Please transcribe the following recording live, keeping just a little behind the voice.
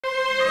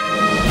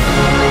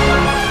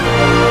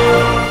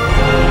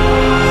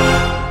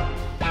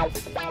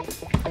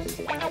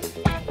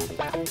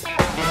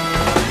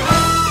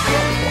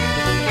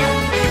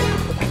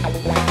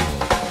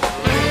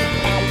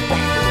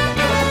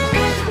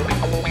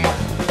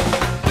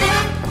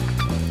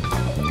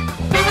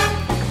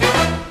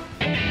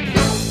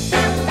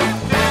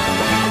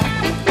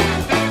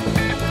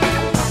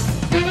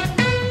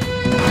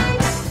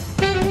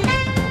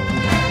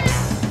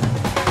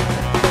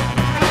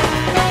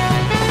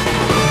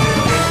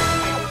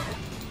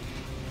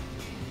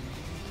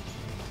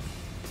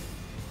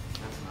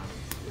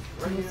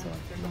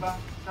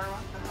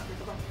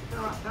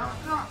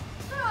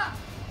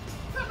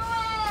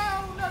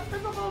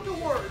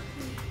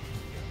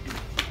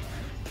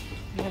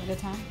You have a good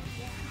time?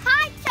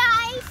 Hi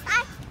guys,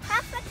 I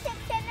have a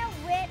kitchen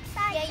with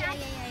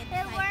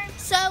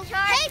So,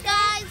 hey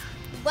guys,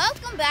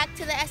 welcome back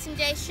to the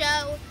S&J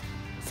show.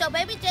 So,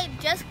 Baby J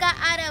just got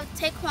out of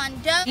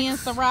Taekwondo. Me and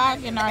Sarai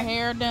getting our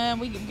hair done.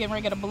 We getting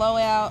ready to get a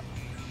blowout.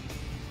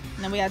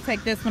 And then we gotta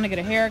take this one to get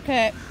a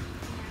haircut.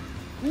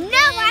 No,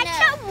 I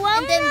don't want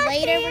And then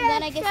later we're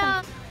gonna get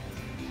some.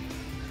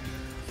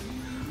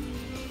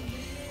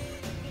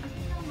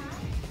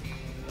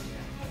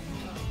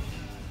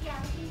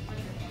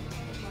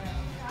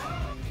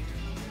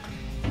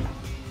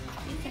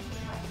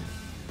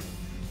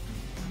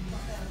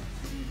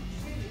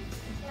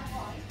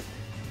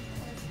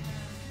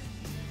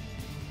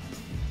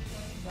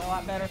 A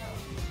lot better.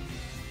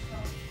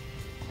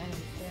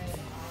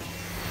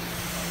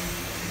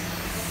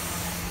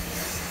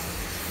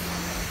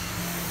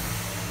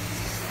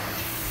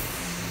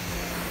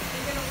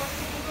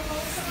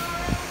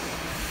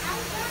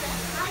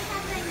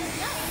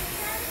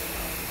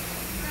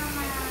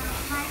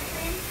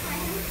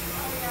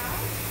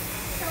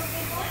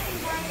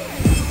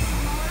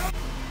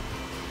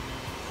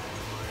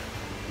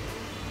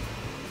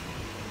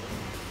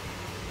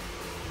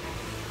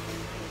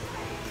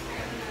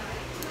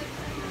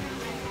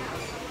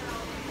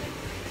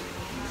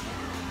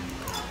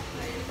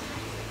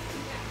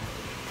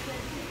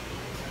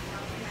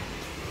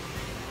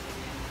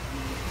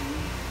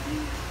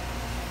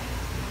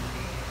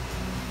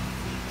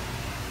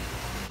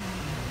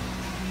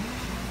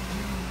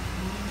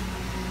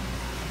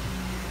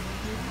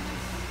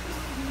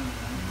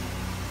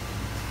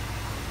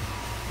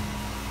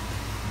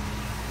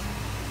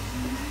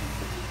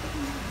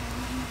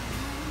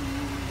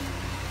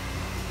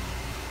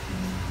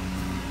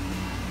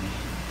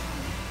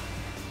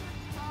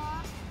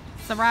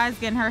 Sarai's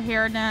getting her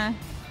hair done.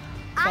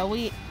 So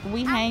we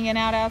hanging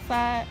out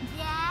outside.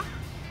 Yeah,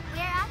 we're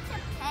at the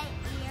play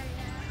area.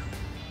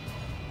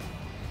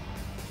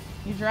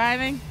 You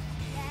driving?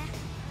 Yeah.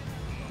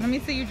 Let me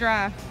see you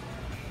drive.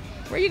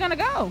 Where you gonna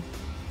go?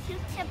 To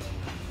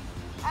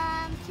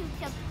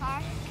the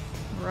park.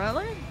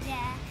 Really?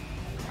 Yeah.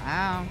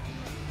 Wow.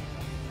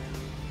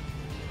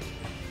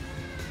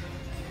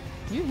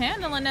 You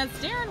handling that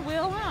steering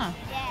wheel, huh?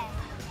 Yeah.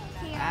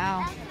 Here,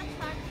 Wow. at the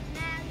park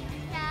now, you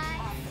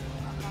guys.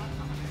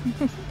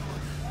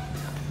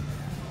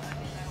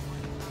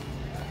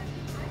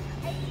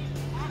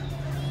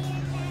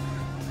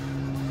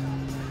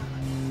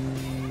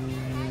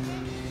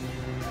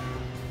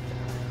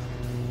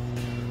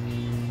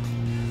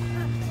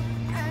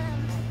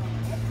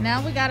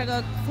 Now we gotta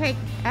go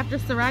after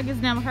Sarai gets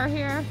done with her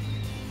hair,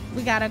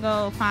 we gotta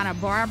go find a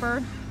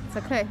barber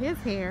to cut his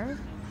hair.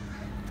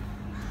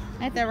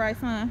 Ain't that right,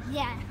 son?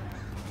 Yeah.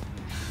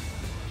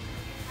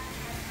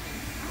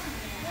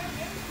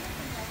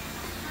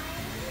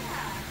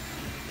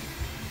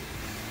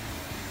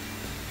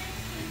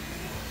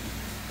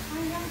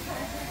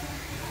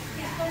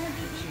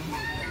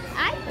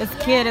 This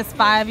kid is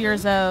 5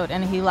 years old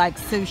and he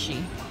likes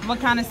sushi. What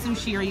kind of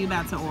sushi are you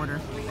about to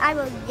order? I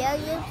will show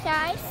you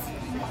guys.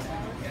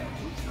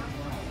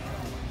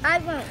 I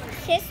want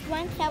this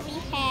one that we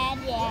had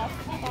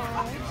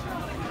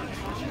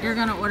yesterday. You're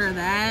gonna order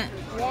that?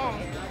 Yeah.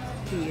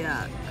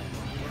 Yuck.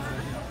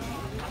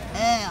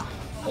 Ugh.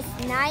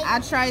 It's nice. I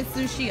tried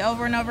sushi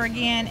over and over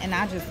again and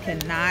I just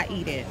cannot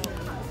eat it.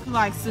 You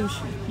like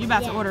sushi? You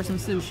about to order some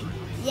sushi?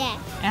 Yeah.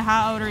 And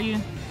how old are you?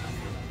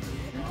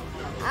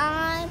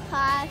 I'm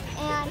 5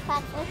 and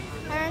Patrick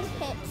turned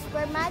 6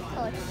 for my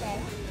birthday.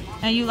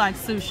 And you like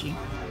sushi?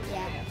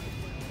 Yeah.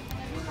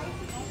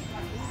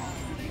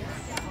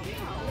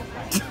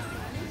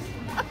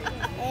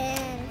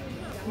 And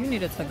You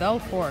need a to-go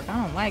fork.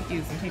 I don't like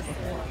using people's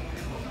fork.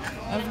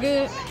 That's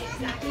good.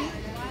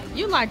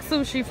 You like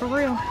sushi for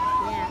real?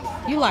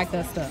 yeah. You like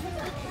that stuff?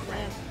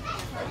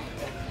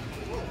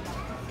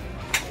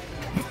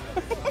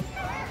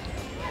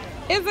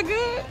 Is it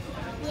good?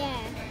 Yeah.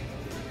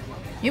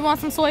 You want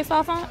some soy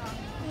sauce on it?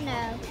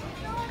 No.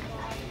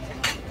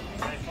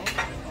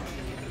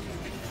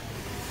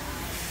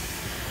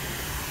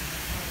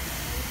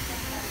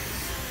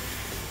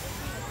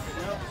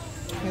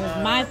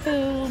 Here's my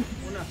food.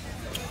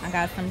 I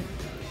got some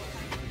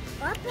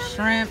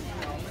shrimp,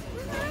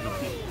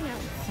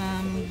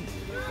 some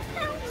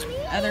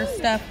other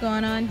stuff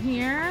going on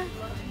here.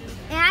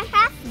 And I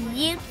have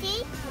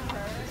Yuki.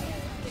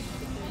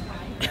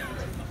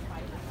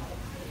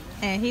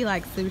 And he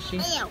likes sushi.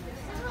 Ew.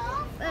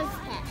 What's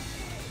that?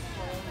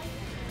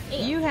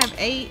 You have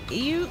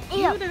you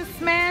Ew. done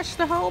smashed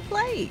the whole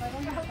plate.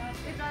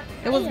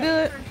 It was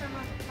good.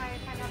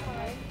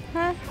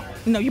 Huh?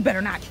 No, you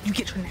better not. You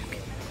get your napkin.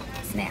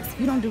 Snaps.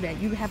 You don't do that.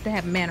 You have to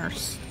have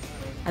manners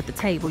at the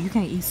table. You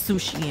can't eat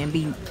sushi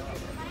and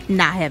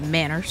not have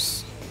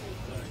manners.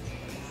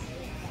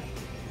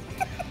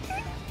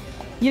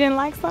 You didn't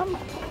like something?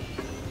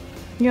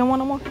 You don't want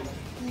no more?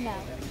 No.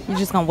 You're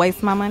just gonna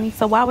waste my money?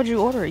 So why would you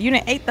order it? You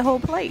didn't eat the whole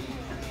plate.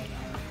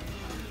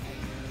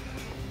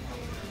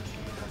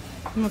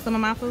 You want some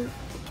of my food?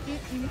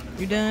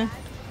 You done?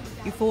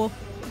 You full?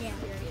 Yeah.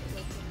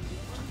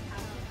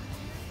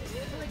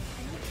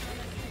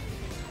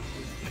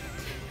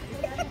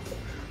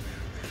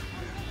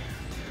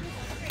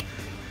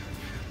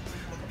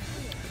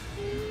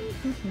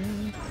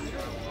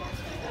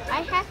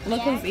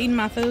 Look who's eating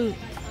my food.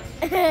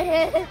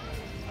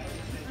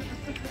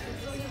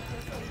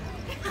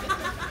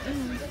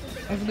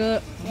 It's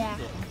good. Yeah.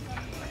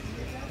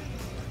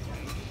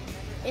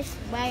 It's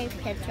my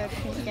picture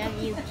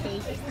of you,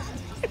 Kate.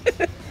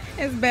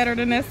 It's better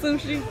than that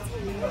sushi.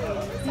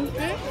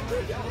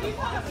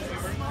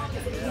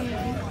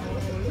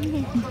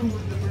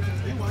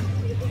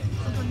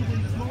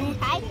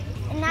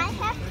 And I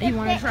have to. You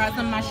want to try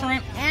some of my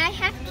shrimp? And I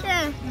have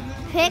to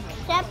pick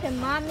up, and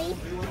mommy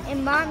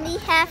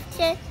have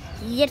to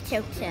eat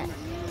it.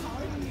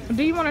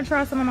 Do you want to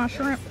try some of my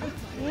shrimp?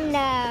 No,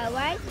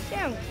 I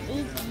don't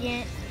eat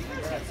it.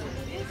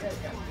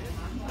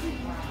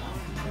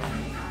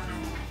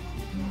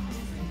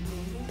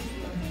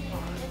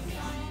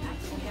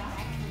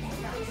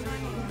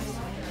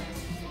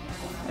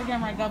 We're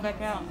getting ready to go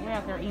back out. We're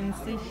out there eating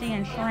sushi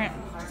and shrimp.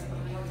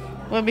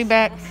 We'll be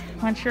back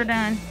once you're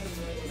done.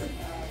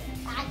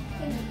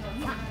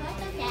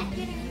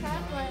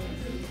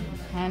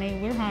 Honey,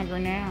 we're hungry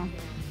now.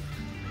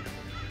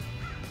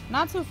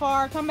 Not too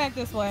far. Come back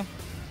this way.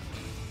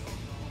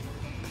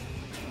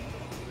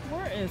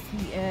 Where is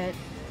he at?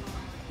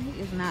 He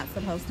is not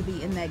supposed to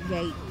be in that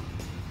gate.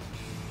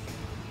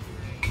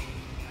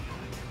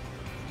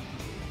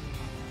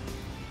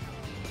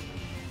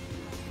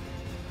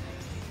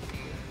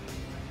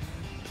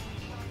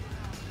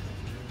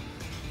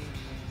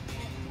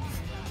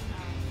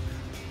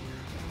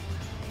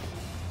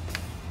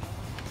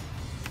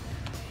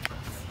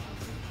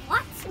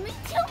 Watch me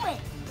do it.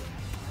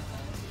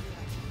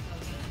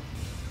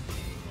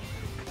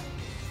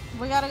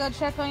 We gotta go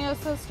check on your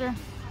sister.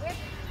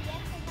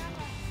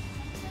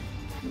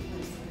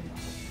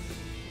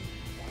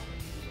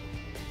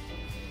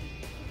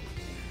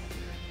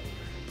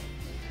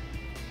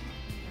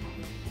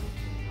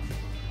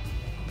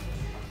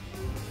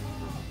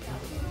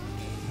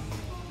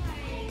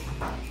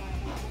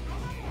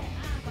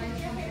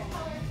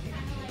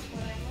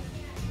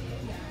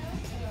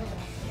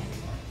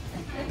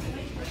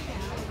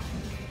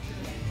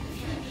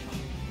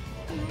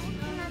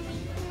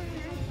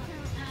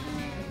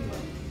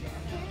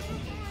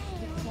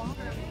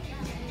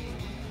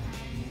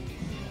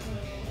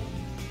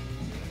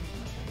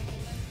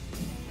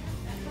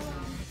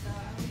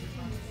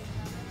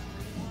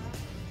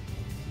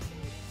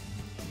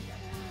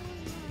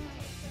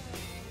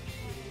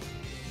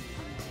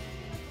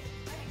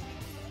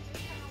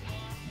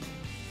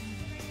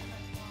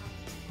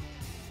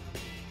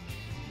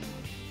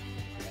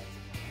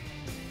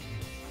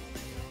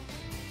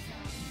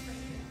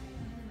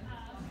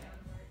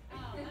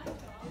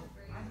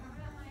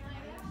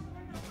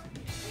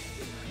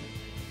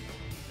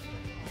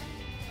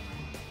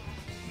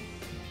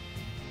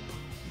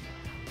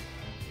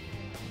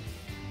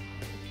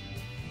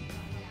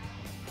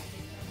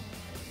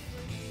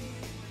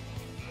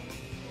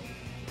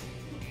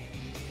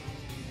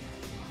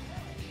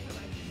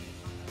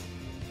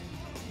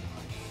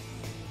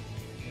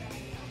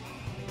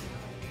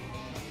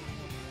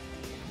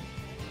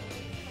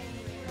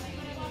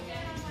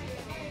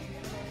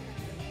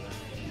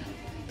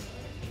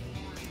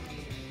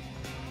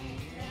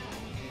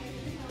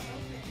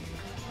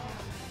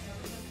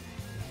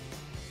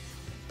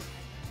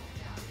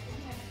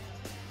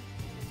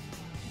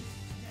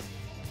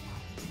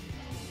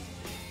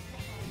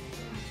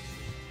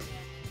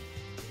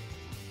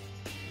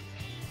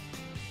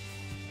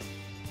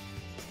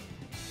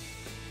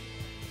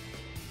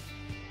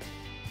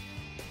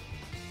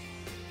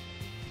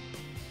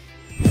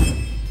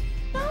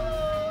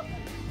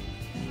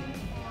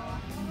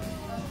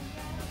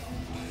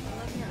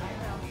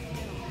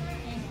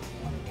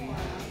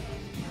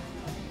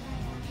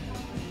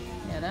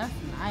 That's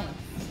nice.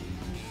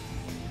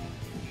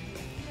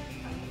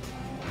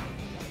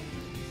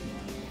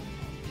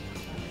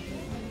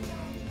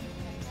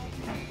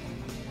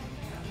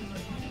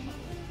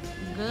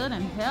 Good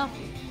and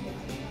healthy.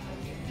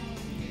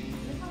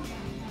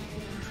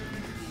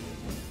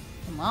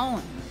 Come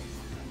on.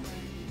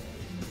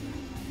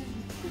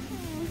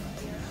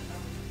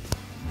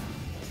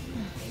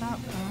 Stop,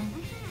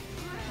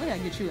 we gotta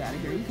get you out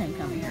of here. You can't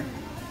come in here.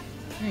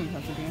 You ain't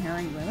supposed to be in here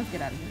anyway. Let's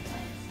get out of here.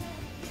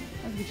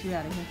 Let's get you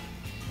out of here.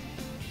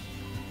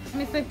 Let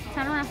me see.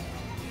 Turn around.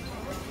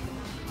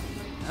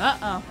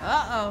 Uh-oh.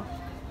 Uh-oh.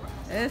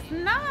 It's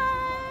nice.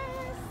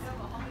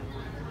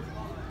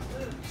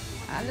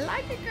 I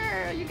like it,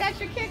 girl. You got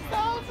your kicks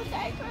on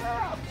today,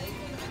 girl.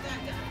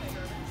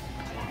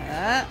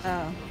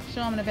 Uh-oh.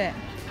 Show them the back.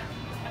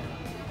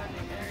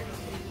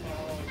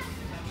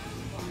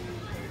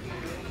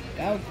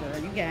 Go, girl.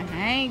 You got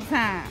hang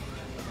time.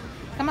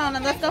 Come on,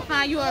 and let's go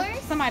find you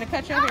somebody to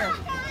cut your hair.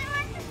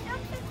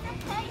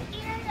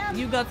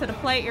 You go to the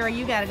play area.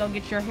 You gotta go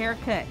get your hair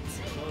cut.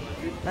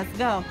 Let's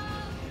go.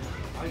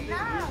 Are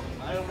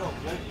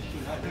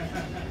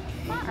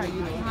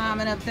you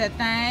climbing up that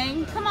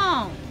thing? Come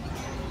on.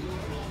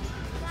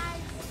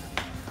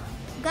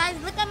 Guys,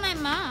 look at my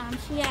mom.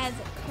 She has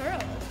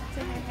curls to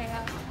her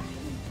hair.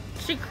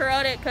 She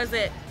curled it because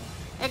it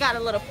got a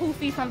little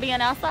poofy from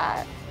being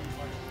outside.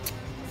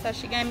 So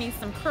she gave me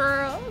some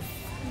curls.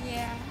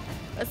 Yeah.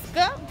 Let's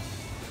go.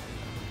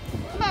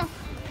 Come on.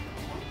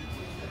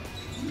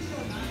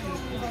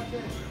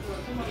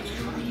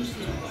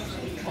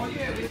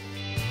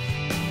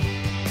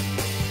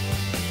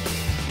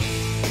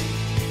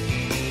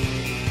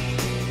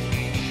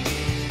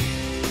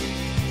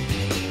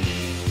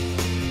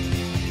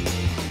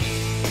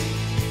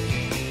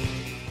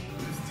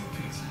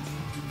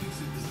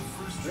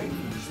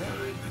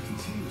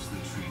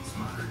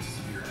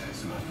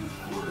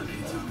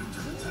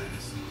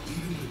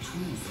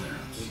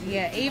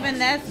 Yeah, even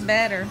that's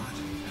better.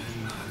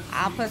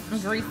 I'll put some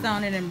grease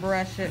on it and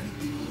brush it.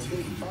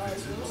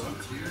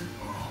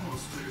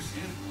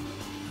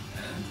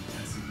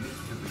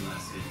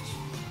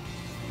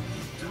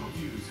 Don't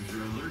use if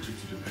you're allergic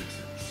to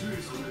Dupixent.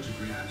 Serious allergic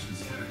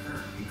reactions can occur,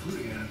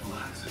 including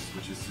anaphylaxis,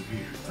 which is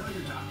severe. Tell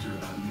your doctor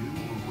about new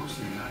or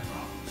worsening eye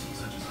problems,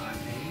 such as eye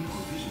pain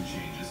or vision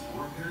changes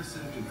or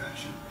parasitic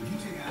infection. If you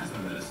take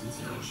asthma medicines,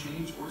 don't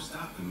change or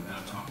stop them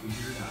without talking to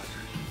your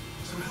doctor.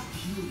 So help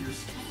heal your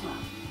skin.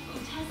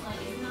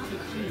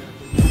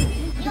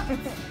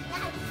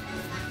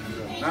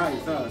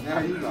 Nice, huh? Now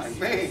you like,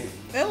 man.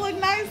 It look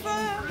nice,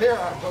 huh? Here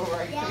I go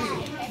right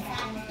there.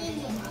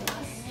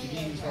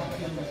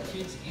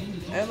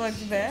 It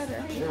looks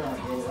better. Here I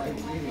go right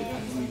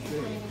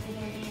there.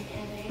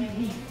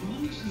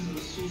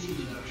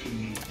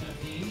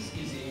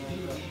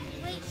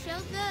 Wait, show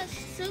the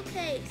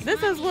suitcase.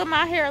 This is what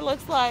my hair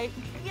looks like.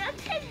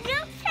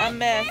 A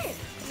mess.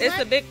 It's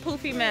a big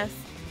poofy mess.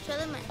 Show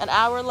them An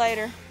hour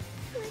later.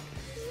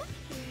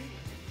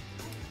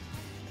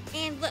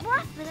 and look.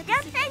 And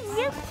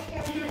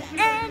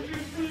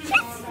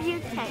just you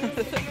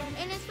taste.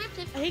 And it's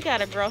 50. He got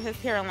to grow his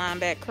hairline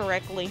back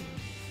correctly.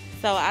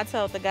 So I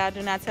told the guy,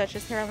 do not touch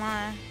his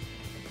hairline.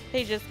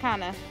 He just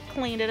kind of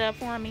cleaned it up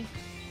for me.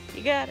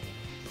 You got it.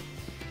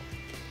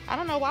 I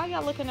don't know why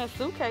y'all looking at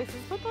suitcases.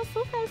 Put those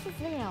suitcases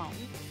down.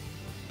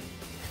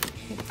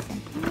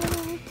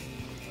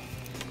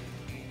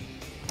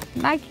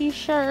 Nike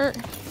shirt.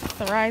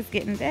 Sarai's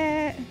getting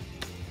that.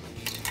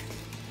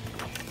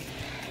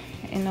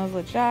 And those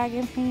little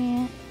jogging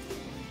pants.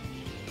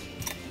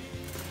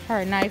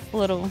 Her nice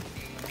little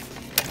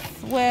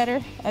sweater,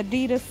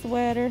 Adidas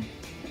sweater.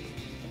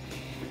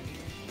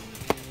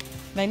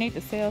 They need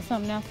to sell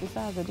something else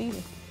besides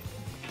Adidas.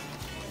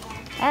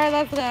 All right,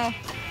 let's go. I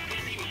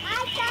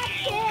got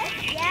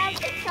this. Yeah,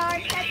 the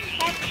charge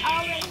that's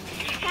always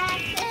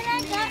packed. And I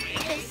got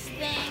this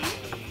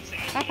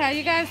thing. Okay,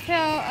 you guys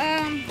tell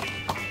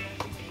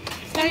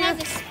It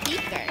has a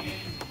speaker.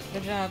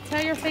 good job.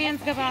 Tell your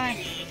fans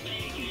goodbye.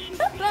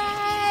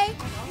 Bye.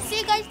 See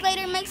you guys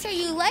later. Make sure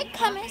you like,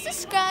 comment,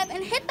 subscribe,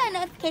 and hit that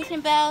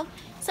notification bell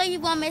so you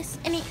won't miss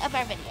any of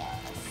our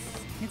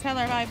videos. You tell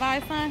everybody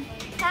bye, son.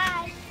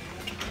 Bye.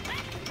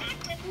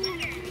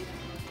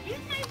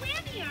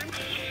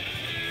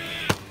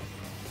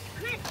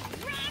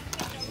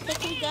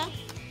 Here you go.